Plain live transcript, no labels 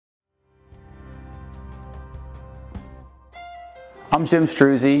I'm Jim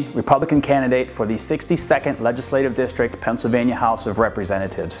Struzzi, Republican candidate for the 62nd Legislative District, Pennsylvania House of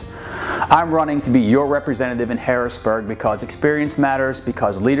Representatives. I'm running to be your representative in Harrisburg because experience matters,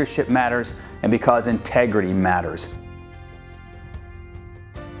 because leadership matters, and because integrity matters.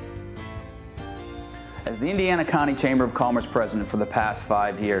 As the Indiana County Chamber of Commerce president for the past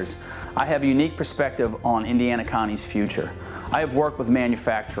 5 years, I have a unique perspective on Indiana County's future. I have worked with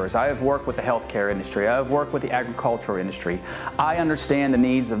manufacturers, I have worked with the healthcare industry, I have worked with the agricultural industry. I understand the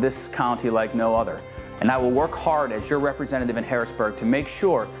needs of this county like no other. And I will work hard as your representative in Harrisburg to make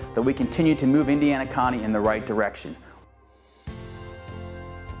sure that we continue to move Indiana County in the right direction.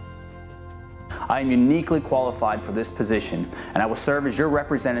 I am uniquely qualified for this position, and I will serve as your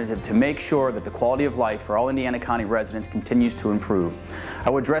representative to make sure that the quality of life for all Indiana County residents continues to improve. I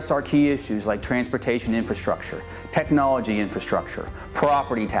will address our key issues like transportation infrastructure, technology infrastructure,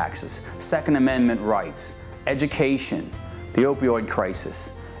 property taxes, Second Amendment rights, education, the opioid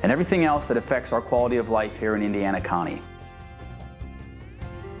crisis, and everything else that affects our quality of life here in Indiana County.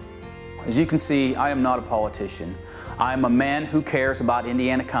 As you can see, I am not a politician. I am a man who cares about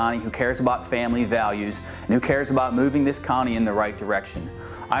Indiana County, who cares about family values, and who cares about moving this county in the right direction.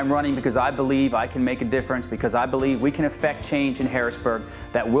 I'm running because I believe I can make a difference, because I believe we can affect change in Harrisburg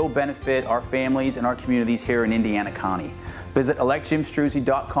that will benefit our families and our communities here in Indiana County. Visit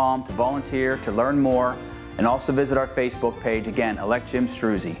electjimstruzzi.com to volunteer, to learn more, and also visit our Facebook page, again, Elect Jim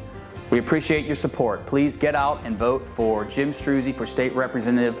Struzzi. We appreciate your support. Please get out and vote for Jim Struzzi for State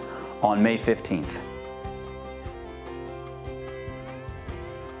Representative on May 15th.